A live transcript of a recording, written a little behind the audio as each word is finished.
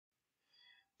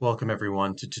Welcome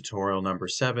everyone to tutorial number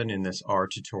 7 in this R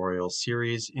tutorial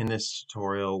series. In this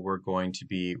tutorial, we're going to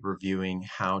be reviewing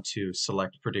how to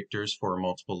select predictors for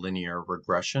multiple linear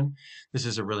regression. This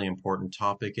is a really important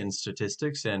topic in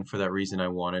statistics, and for that reason, I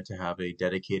wanted to have a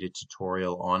dedicated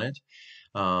tutorial on it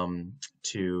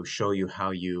to show you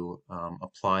how you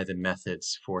apply the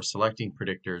methods for selecting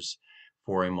predictors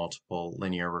for a multiple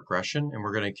linear regression. And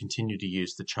we're going to continue to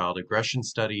use the child regression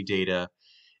study data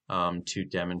to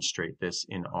demonstrate this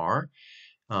in R.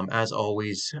 As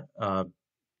always,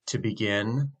 to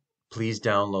begin, please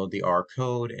download the R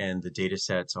code and the data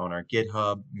sets on our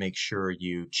GitHub. Make sure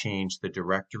you change the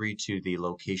directory to the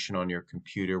location on your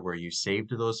computer where you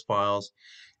saved those files.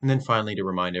 And then finally, to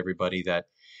remind everybody that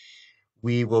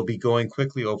we will be going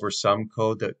quickly over some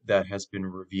code that has been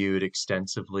reviewed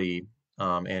extensively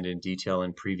and in detail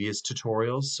in previous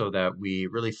tutorials, so that we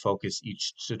really focus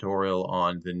each tutorial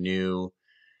on the new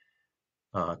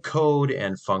code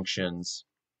and functions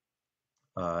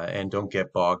and don't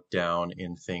get bogged down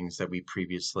in things that we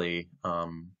previously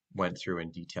went through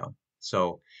in detail.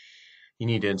 So you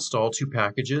need to install 2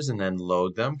 packages and then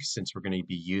load them, since we're going to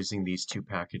be using these 2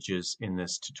 packages in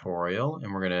this tutorial.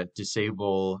 And we're going to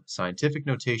disable scientific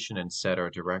notation and set our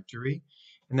directory.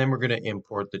 And then we're going to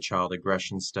import the child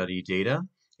regression study data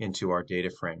into our data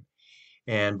frame.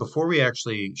 And before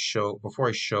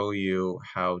I show you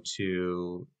how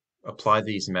to apply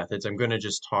these methods, I'm going to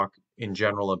just talk in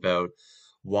general about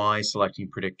why selecting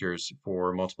predictors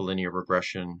for multiple linear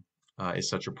regression is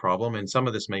such a problem. And some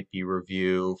of this might be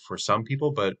review for some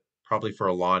people, but probably for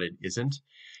a lot it isn't.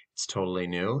 It's totally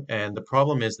new. And the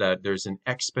problem is that there's an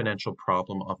exponential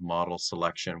problem of model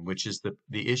selection, which is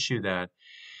the issue that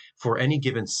for any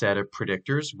given set of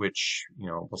predictors, which,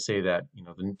 we'll say that,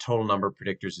 the total number of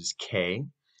predictors is k,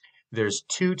 there's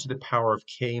 2 to the power of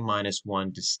k minus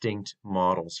 1 distinct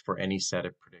models for any set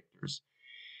of predictors.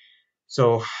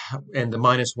 So, and the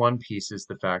minus 1 piece is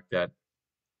the fact that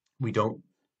we don't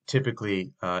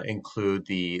typically include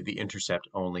the intercept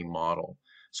only model.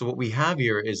 So what we have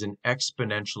here is an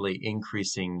exponentially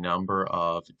increasing number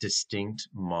of distinct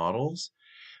models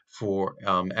for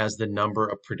as the number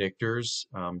of predictors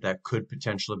that could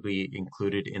potentially be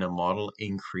included in a model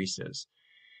increases.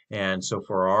 And so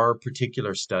for our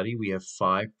particular study, we have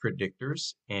 5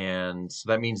 predictors, and so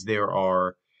that means there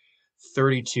are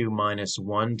 32 minus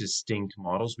 1 distinct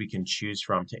models we can choose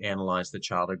from to analyze the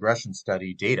child regression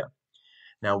study data.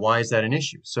 Now, why is that an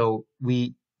issue? So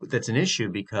that's an issue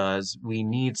because we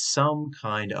need some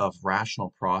kind of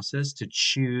rational process to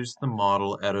choose the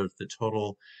model out of the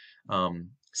total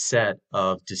set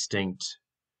of distinct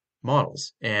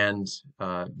models. And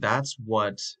that's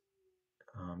what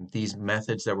these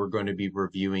methods that we're going to be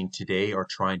reviewing today are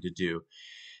trying to do.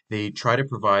 They try to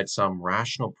provide some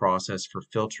rational process for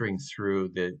filtering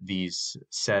through these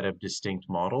set of distinct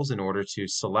models in order to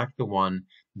select the one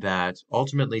that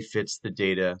ultimately fits the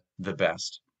data the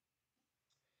best.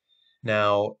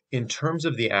 Now, in terms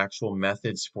of the actual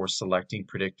methods for selecting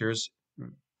predictors,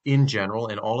 in general,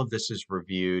 and all of this is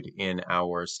reviewed in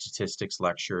our statistics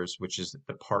lectures, which is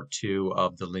the part 2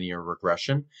 of the linear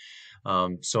regression.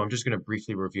 So I'm just going to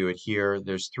briefly review it here.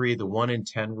 There's 3, the 1 in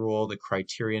 10 rule, the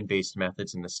criterion-based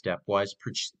methods, and the stepwise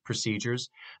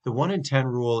procedures. The 1 in 10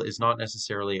 rule is not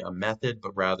necessarily a method,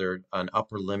 but rather an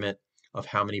upper limit of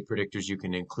how many predictors you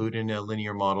can include in a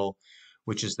linear model,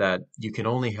 which is that you can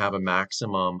only have a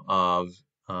maximum of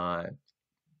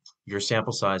your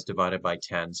sample size divided by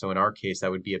 10. So in our case,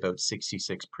 that would be about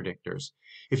 66 predictors.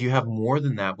 If you have more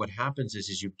than that, what happens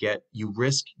is you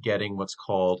risk getting what's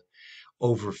called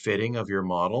overfitting of your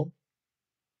model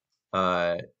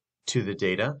to the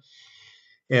data.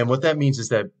 And what that means is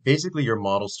that basically your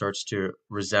model starts to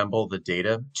resemble the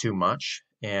data too much,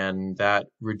 and that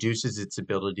reduces its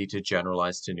ability to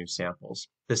generalize to new samples.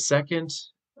 The second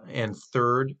and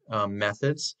third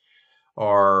methods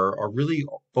are really,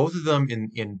 both of them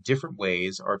in different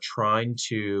ways, are trying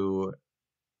to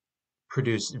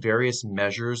produce various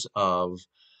measures of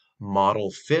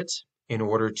model fit in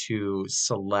order to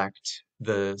select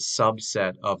the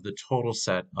subset of the total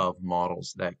set of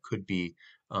models that could be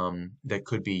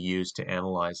used to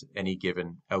analyze any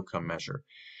given outcome measure.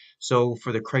 So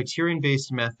for the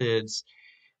criterion-based methods,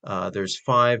 there's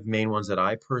 5 main ones that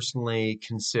I personally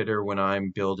consider when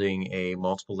I'm building a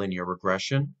multiple linear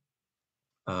regression.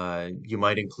 You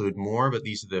might include more, but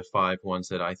these are the 5 ones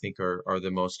that I think are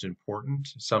the most important.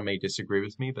 Some may disagree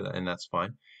with me, and that's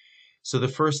fine. So the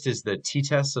first is the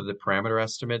t-test of the parameter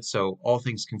estimate. So all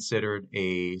things considered,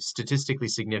 a statistically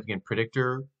significant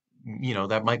predictor,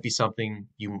 that might be something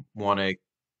you want to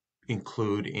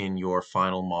include in your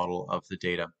final model of the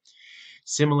data.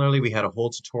 Similarly, we had a whole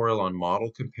tutorial on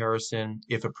model comparison.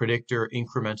 If a predictor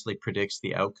incrementally predicts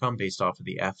the outcome based off of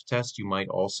the F test, you might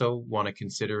also want to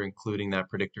consider including that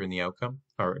predictor in the outcome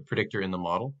or predictor in the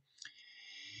model.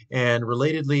 And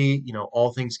relatedly,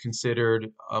 all things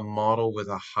considered, a model with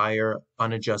a higher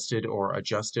unadjusted or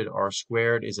adjusted R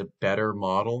squared is a better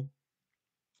model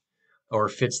or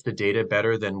fits the data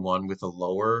better than one with a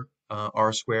lower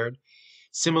R squared.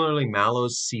 Similarly,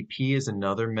 Mallow's CP is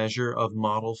another measure of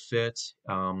model fit.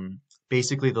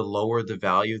 Basically, the lower the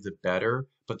value, the better,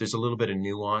 but there's a little bit of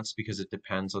nuance because it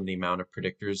depends on the amount of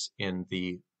predictors in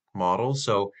the model.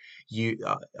 So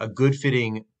a good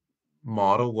fitting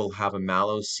model will have a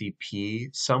Mallows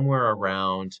CP somewhere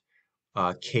around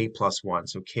K plus 1.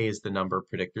 So K is the number of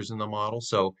predictors in the model.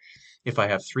 So if I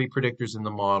have 3 predictors in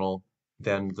the model,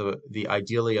 then the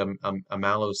ideally a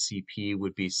Mallows CP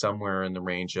would be somewhere in the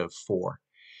range of 4.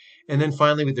 And then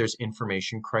finally, there's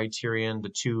information criterion. The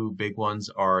two big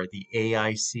ones are the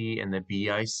AIC and the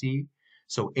BIC.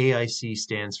 So AIC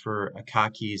stands for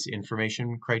Akaki's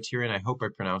information criterion. I hope I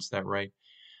pronounced that right.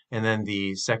 And then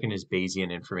the second is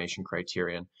Bayesian information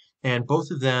criterion. And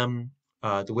both of them,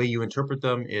 the way you interpret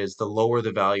them is the lower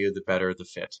the value, the better the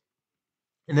fit.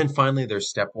 And then finally,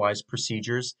 there's stepwise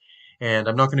procedures. And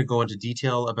I'm not going to go into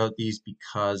detail about these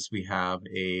because we have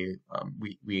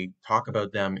we talk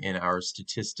about them in our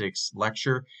statistics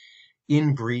lecture.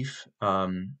 In brief,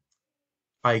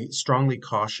 I strongly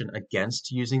caution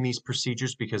against using these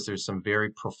procedures because there's some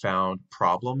very profound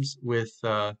problems with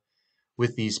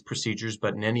these procedures,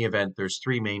 but in any event, there's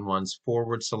 3 main ones: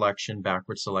 forward selection,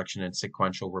 backward selection, and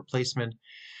sequential replacement.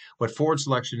 What forward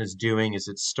selection is doing is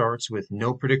it starts with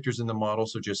no predictors in the model,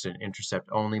 so just an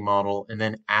intercept-only model, and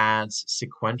then adds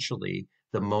sequentially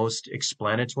the most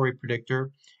explanatory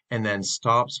predictor, and then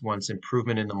stops once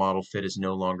improvement in the model fit is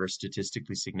no longer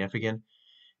statistically significant.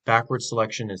 Backward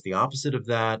selection is the opposite of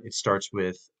that. It starts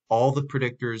with all the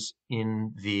predictors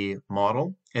in the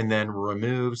model and then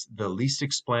removes the least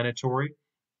explanatory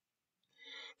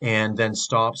and then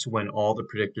stops when all the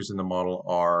predictors in the model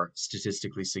are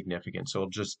statistically significant. So it'll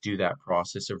just do that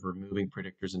process of removing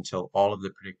predictors until all of the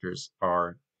predictors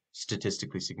are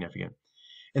statistically significant.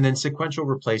 And then sequential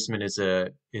replacement is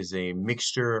a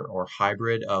mixture or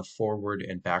hybrid of forward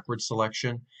and backward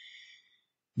selection.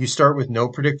 You start with no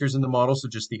predictors in the model, so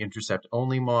just the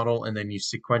intercept-only model, and then you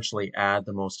sequentially add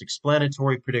the most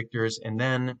explanatory predictors, and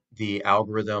then the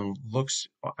algorithm looks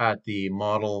at the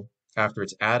model after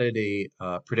it's added a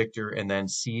predictor and then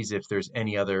sees if there's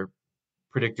any other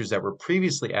predictors that were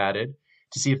previously added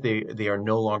to see if they are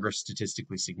no longer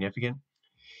statistically significant.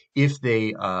 If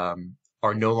they are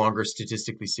no longer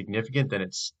statistically significant,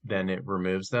 then it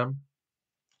removes them.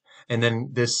 And then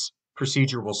this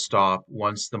procedure will stop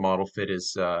once the model fit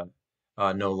is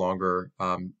no longer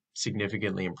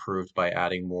significantly improved by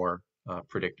adding more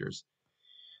predictors.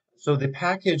 So the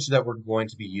package that we're going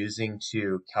to be using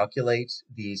to calculate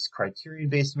these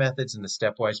criterion-based methods and the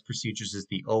stepwise procedures is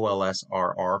the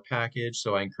OLSRR package.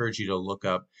 So I encourage you to look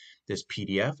up this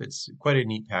PDF. It's quite a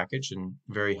neat package and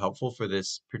very helpful for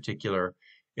this particular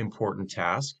important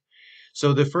task.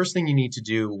 So the first thing you need to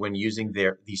do when using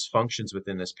these functions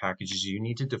within this package is you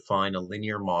need to define a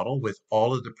linear model with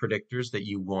all of the predictors that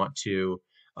you want to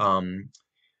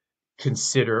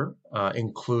consider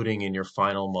including in your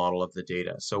final model of the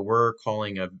data. So we're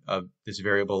calling this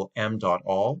variable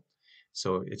m.all.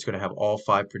 So it's going to have all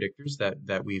 5 predictors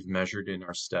that we've measured in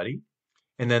our study.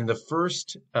 And then the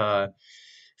first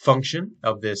function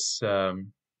of this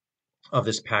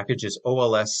package is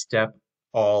OLS step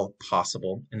all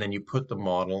possible, and then you put the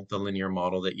linear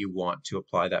model that you want to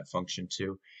apply that function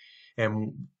to.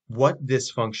 And what this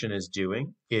function is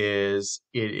doing is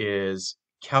it is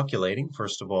calculating,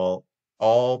 first of all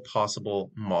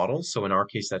possible models. So in our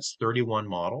case, that's 31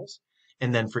 models.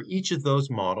 And then for each of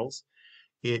those models,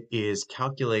 it is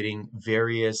calculating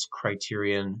various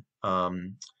criterion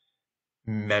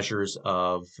measures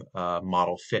of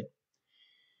model fit,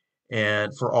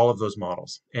 and for all of those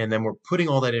models. And then we're putting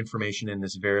all that information in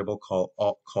this variable called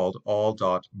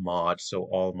all.mod, so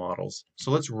all models. So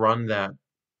let's run that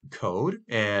code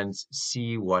and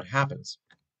see what happens.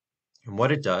 And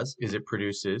what it does is it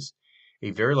produces a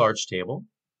very large table,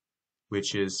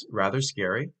 which is rather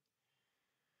scary.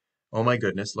 Oh my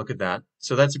goodness, look at that.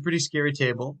 So that's a pretty scary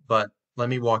table, but let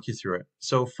me walk you through it.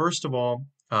 So first of all,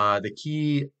 the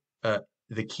key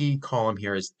column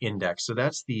here is index. So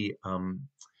that's the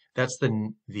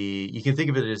you can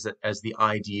think of it as the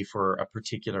ID for a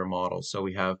particular model. So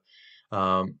we have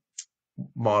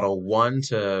model 1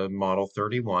 to model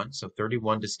 31, so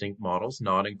 31 distinct models,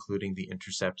 not including the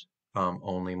intercept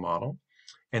only model.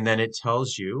 and then it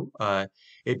tells you,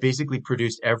 it basically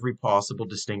produced every possible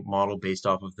distinct model based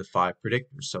off of the 5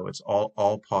 predictors. So it's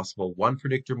all possible 1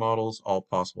 predictor models, all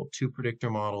possible 2 predictor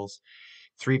models,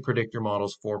 3 predictor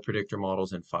models, 4 predictor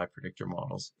models, and 5 predictor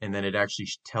models. And then it actually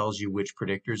tells you which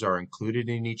predictors are included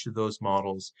in each of those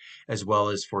models, as well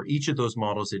as for each of those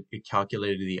models, it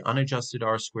calculated the unadjusted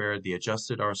R-squared, the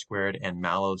adjusted R-squared, and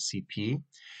malloc-p.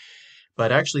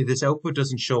 But actually, this output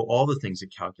doesn't show all the things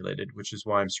it calculated, which is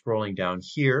why I'm scrolling down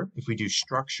here. If we do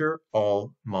structure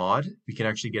all mod, we can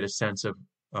actually get a sense of,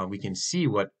 we can see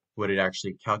what it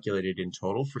actually calculated in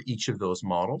total for each of those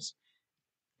models.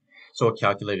 So it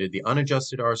calculated the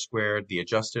unadjusted R-squared, the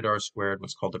adjusted R-squared,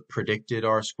 what's called the predicted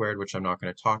R-squared, which I'm not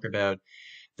going to talk about,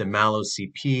 the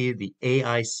malloc-p, the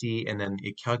AIC, and then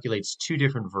it calculates 2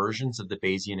 different versions of the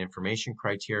Bayesian information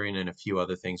criterion and a few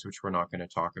other things which we're not going to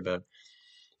talk about,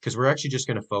 because we're actually just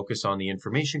going to focus on the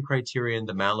information criterion,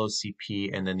 the malloc-p,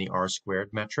 and then the R-squared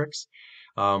metrics,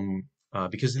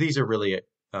 because these are really,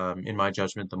 in my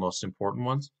judgment, the most important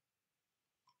ones.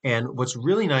 And what's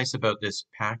really nice about this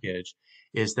package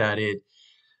is that it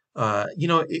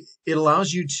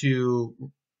allows you to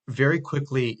very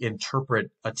quickly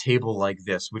interpret a table like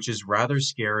this, which is rather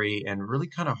scary and really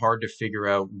kind of hard to figure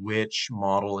out which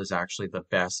model is actually the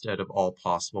best out of all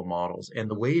possible models. And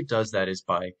the way it does that is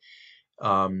by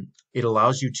it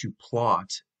allows you to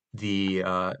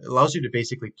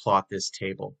basically plot this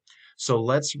table. So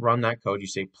let's run that code. You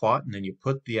say plot, and then you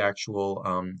put the actual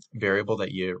variable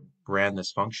that you ran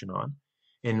this function on.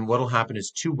 And what will happen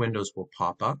is 2 windows will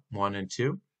pop up, 1 and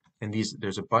 2. And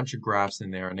there's a bunch of graphs in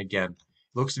there. And again, it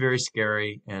looks very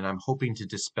scary, and I'm hoping to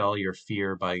dispel your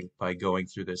fear by going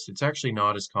through this. It's actually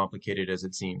not as complicated as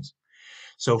it seems.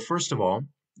 So first of all,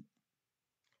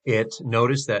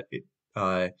 notice that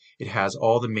it has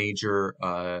all the major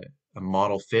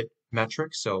model fit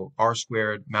metrics. So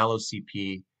R-squared,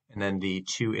 malloc-p, and then the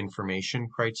 2 information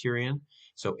criterion.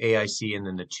 So AIC and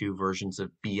then the 2 versions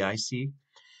of BIC.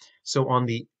 So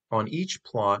on each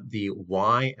plot, the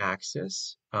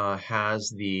y-axis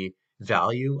has the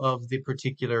value of the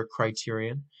particular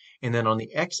criterion. And then on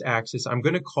the x-axis, I'm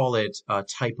going to call it a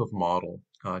type of model,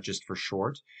 just for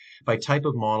short. By type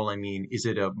of model, I mean, is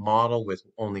it a model with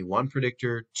only 1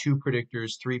 predictor, 2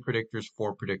 predictors, 3 predictors,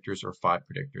 4 predictors, or 5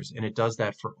 predictors? And it does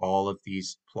that for all of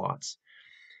these plots.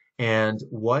 And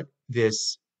what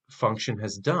this function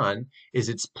has done is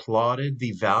it's plotted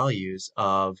the values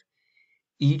of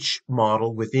each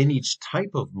model within each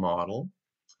type of model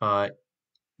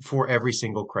for every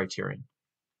single criterion.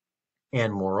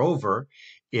 And moreover,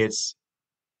 it's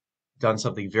done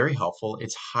something very helpful.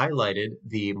 It's highlighted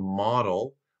the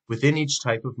model within each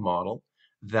type of model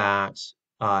that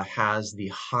has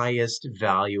the highest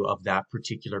value of that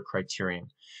particular criterion.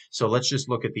 So let's just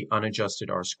look at the unadjusted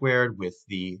R-squared with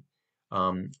the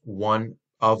one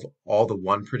of all the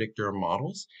 1 predictor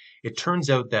models. It turns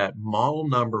out that model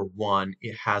number 1,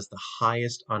 it has the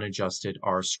highest unadjusted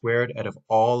R-squared out of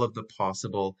all of the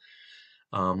possible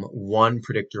 1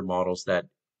 predictor models that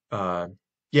out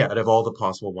of all the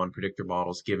possible 1 predictor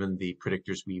models given the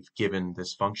predictors we've given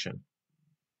this function.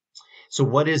 So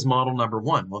what is model number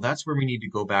 1? Well, that's where we need to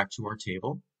go back to our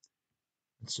table.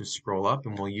 Let's just scroll up,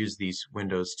 and we'll use these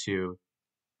windows to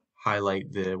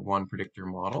highlight the 1 predictor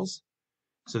models.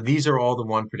 So these are all the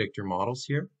 1 predictor models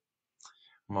here.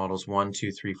 Models 1,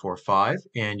 2, 3, 4, 5,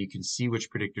 and you can see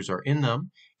which predictors are in them.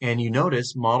 And you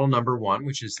notice model number 1,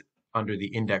 which is under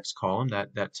the index column,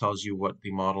 that tells you what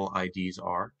the model IDs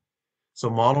are. So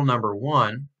model number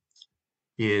 1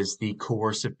 is the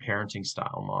coercive parenting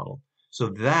style model. So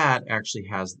that actually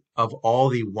has, of all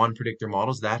the 1 predictor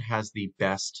models, that has the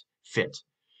best fit.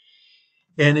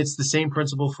 And it's the same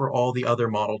principle for all the other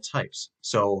model types.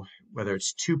 So whether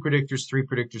it's 2 predictors, 3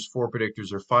 predictors, 4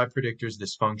 predictors, or 5 predictors,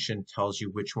 this function tells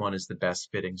you which one is the best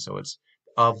fitting. So it's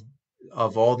of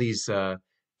all these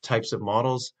types of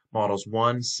models, models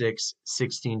 1, 6,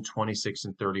 16, 26,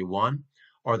 and 31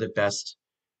 are the best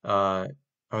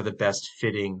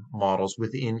fitting models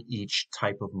within each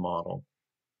type of model.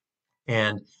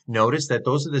 And notice that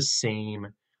those are the same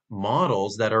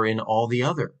models that are in all the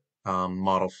other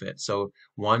model fit. So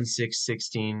 1, 6,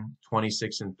 16,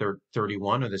 26, and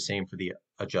 31 are the same for the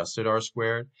adjusted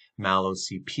R-squared,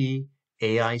 malloc-p,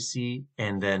 AIC,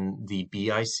 and then the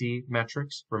BIC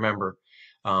metrics. Remember,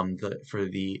 for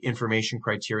the information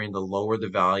criterion, the lower the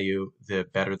value, the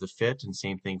better the fit, and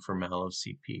same thing for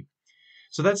malloc-p.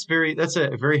 So that's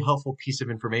a very helpful piece of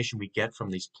information we get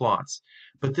from these plots.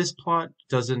 But this plot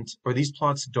doesn't, or these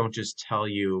plots don't just tell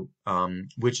you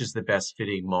which is the best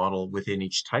fitting model within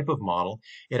each type of model.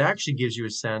 It actually gives you a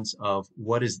sense of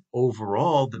what is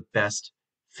overall the best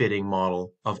fitting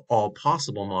model of all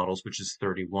possible models, which is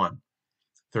 31.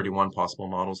 31 possible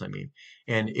models, I mean.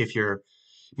 And if you're,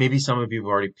 maybe some of you have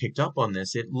already picked up on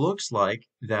this, it looks like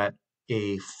that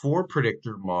a four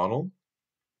predictor model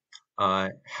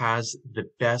has the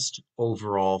best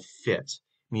overall fit,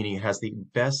 meaning it has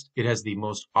the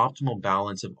most optimal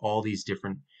balance of all these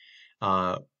different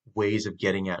uh, ways of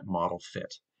getting at model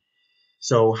fit.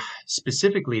 So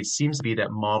specifically, it seems to be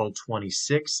that model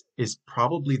 26 is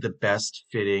probably the best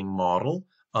fitting model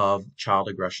of child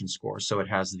aggression scores. So it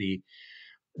has the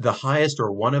highest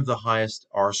or one of the highest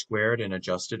R squared and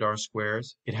adjusted R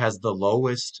squares. It has the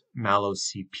lowest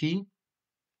MALO-CP.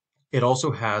 It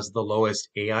also has the lowest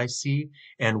AIC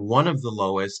and one of the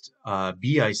lowest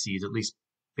BICs, at least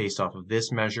based off of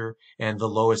this measure, and the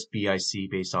lowest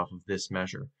BIC based off of this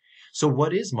measure. So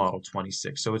what is model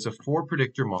 26? So it's a four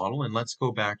predictor model, and let's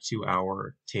go back to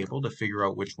our table to figure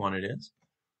out which one it is.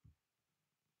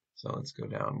 So let's go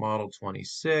down model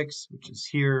 26, which is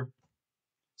here.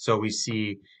 So we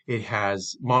see it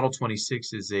has model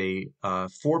 26 is a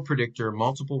four predictor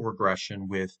multiple regression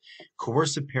with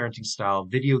coercive parenting style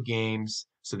video games.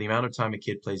 So the amount of time a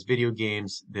kid plays video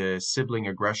games, the sibling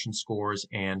aggression scores,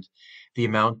 and the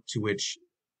amount to which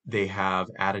they have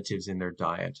additives in their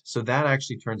diet. So that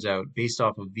actually turns out, based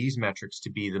off of these metrics,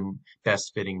 to be the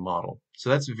best fitting model. So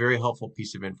that's a very helpful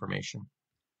piece of information.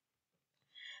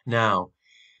 Now,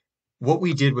 what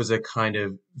we did was a kind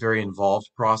of very involved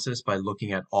process by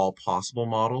looking at all possible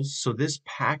models. So this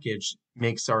package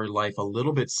makes our life a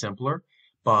little bit simpler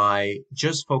by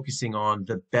just focusing on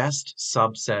the best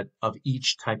subset of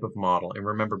each type of model. And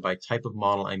remember, by type of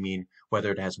model, I mean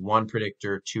whether it has one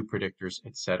predictor, two predictors,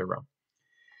 etc.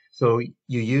 So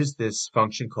you use this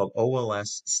function called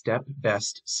OLS step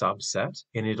best subset,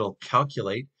 and it'll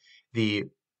calculate the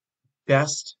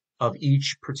best of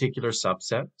each particular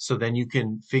subset. So then you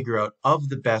can figure out of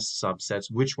the best subsets,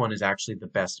 which one is actually the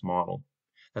best model.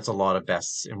 That's a lot of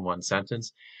bests in one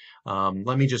sentence.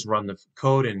 Let me just run the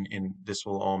code and this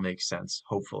will all make sense,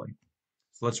 hopefully.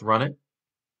 So let's run it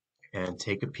and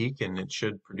take a peek, and it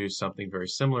should produce something very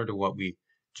similar to what we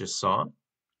just saw.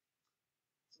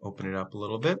 Open it up a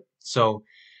little bit. So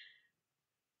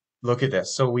look at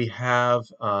this. So we have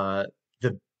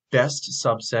the best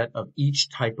subset of each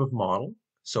type of model.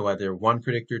 So either one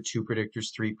predictor, two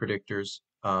predictors, three predictors,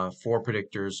 four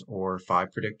predictors, or five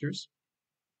predictors.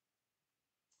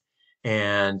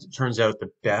 And it turns out the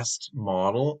best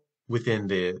model within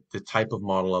the type of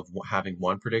model of having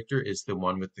one predictor is the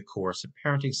one with the coercive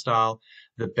parenting style.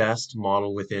 The best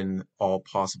model within all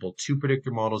possible two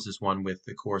predictor models is one with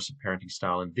the coercive parenting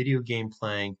style and video game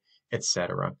playing,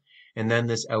 etc. And then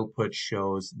this output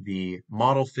shows the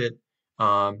model fit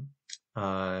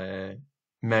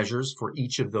measures for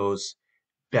each of those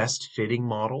best fitting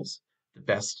models, the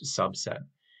best subset.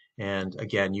 And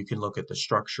again, you can look at the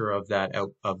structure of that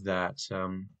of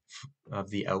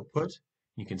the output.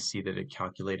 You can see that it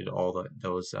calculated all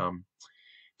those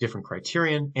different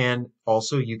criterion, and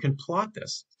also you can plot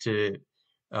this to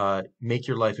make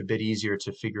your life a bit easier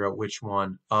to figure out which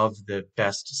one of the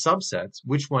best subsets,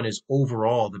 which one is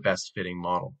overall the best fitting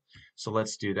model. So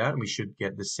let's do that, and we should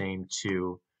get the same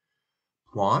two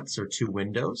plots or two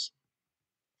windows.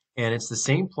 And it's the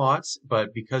same plots,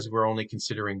 but because we're only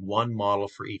considering one model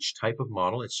for each type of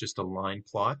model, it's just a line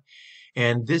plot.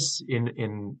 And this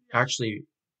in actually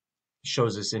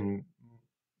shows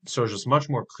us much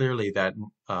more clearly that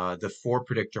the four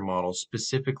predictor model,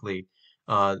 specifically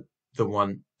the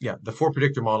four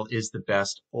predictor model is the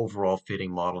best overall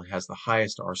fitting model. It has the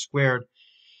highest R squared.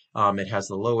 It has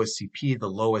the lowest CP, the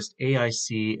lowest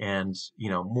AIC, and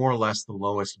more or less the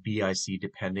lowest BIC,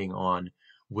 depending on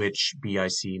which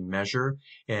BIC measure.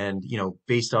 And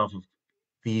based off of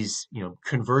these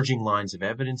converging lines of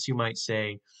evidence, you might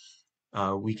say,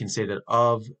 we can say that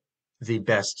of the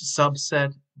best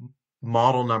subset,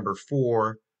 model number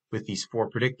 4 with these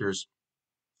four predictors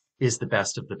is the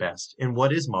best of the best. And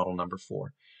what is model number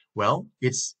 4? Well,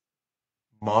 it's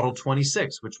model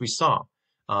 26, which we saw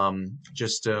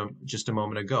just a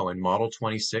moment ago. And model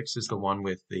 26 is the one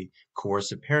with the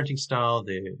coercive parenting style,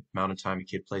 the amount of time a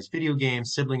kid plays video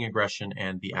games, sibling aggression,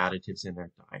 and the additives in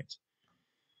their diet.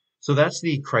 So that's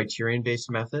the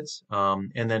criterion-based methods.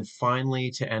 And then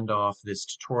finally, to end off this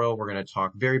tutorial, we're going to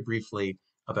talk very briefly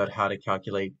about how to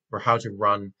calculate or how to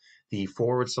run the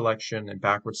forward selection and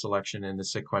backward selection and the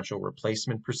sequential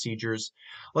replacement procedures.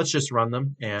 Let's just run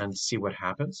them and see what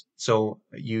happens. So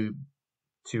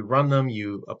to run them,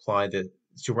 to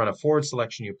run a forward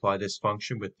selection, you apply this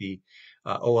function with the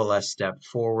OLS step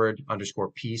forward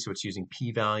 _p, so it's using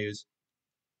p values.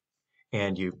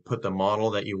 and you put the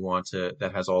model that you want to,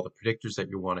 that has all the predictors that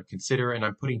you want to consider. And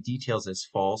I'm putting details as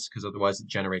false because otherwise it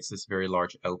generates this very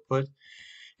large output.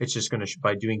 It's just going to,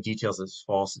 by doing details as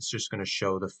false, it's just going to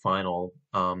show the final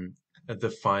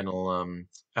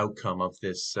outcome of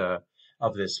this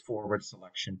forward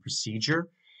selection procedure.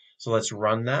 So let's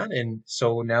run that. And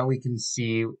so now we can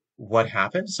see what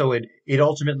happened. So it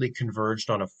ultimately converged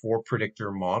on a 4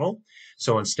 predictor model.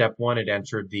 So in step 1, it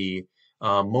entered the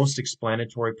most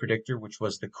explanatory predictor, which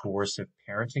was the coercive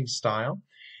parenting style,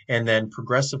 and then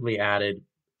progressively added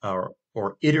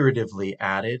or iteratively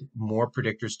added more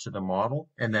predictors to the model,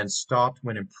 and then stopped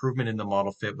when improvement in the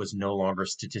model fit was no longer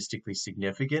statistically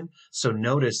significant. So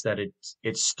notice that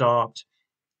it stopped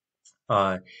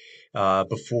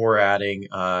before adding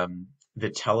the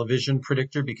television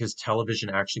predictor, because television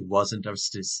actually wasn't a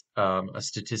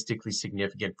statistically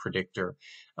significant predictor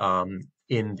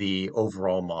in the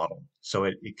overall model. So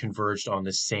it converged on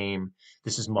the same,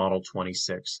 this is model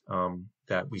 26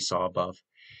 that we saw above.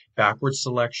 Backward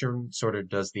selection sort of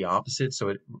does the opposite.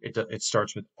 So it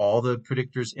starts with all the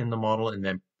predictors in the model and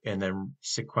then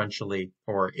sequentially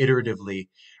or iteratively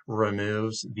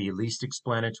removes the least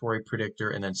explanatory predictor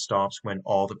and then stops when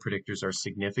all the predictors are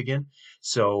significant.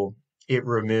 So it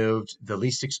removed the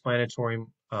least explanatory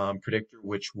predictor,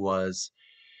 which was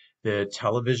the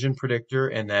television predictor,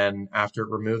 and then after it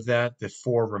removed that, the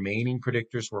 4 remaining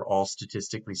predictors were all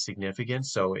statistically significant.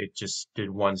 So it just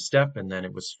did one step and then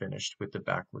it was finished with the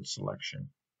backward selection.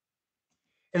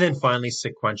 And then finally,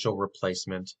 sequential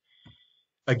replacement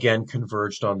again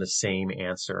converged on the same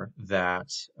answer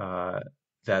that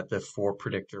that the 4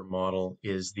 predictor model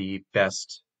is the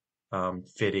best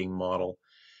fitting model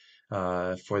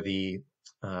for the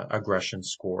aggression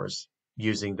scores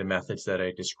using the methods that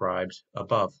I described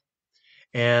above.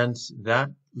 And that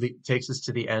takes us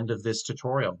to the end of this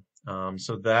tutorial.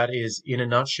 So that is, in a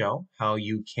nutshell, how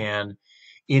you can,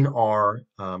 in R,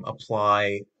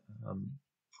 apply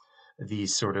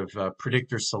these sort of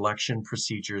predictor selection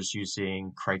procedures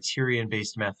using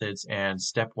criterion-based methods and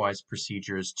stepwise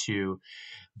procedures to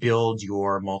build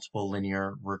your multiple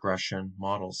linear regression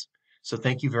models. So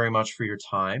thank you very much for your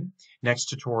time. Next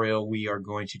tutorial, we are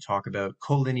going to talk about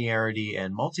collinearity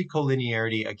and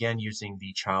multicollinearity, again using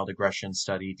the child aggression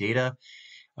study data.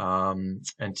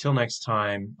 Until next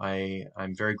time,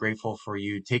 I'm very grateful for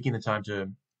you taking the time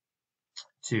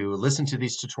to listen to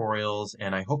these tutorials,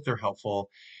 and I hope they're helpful.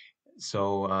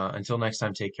 So until next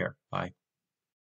time, take care. Bye.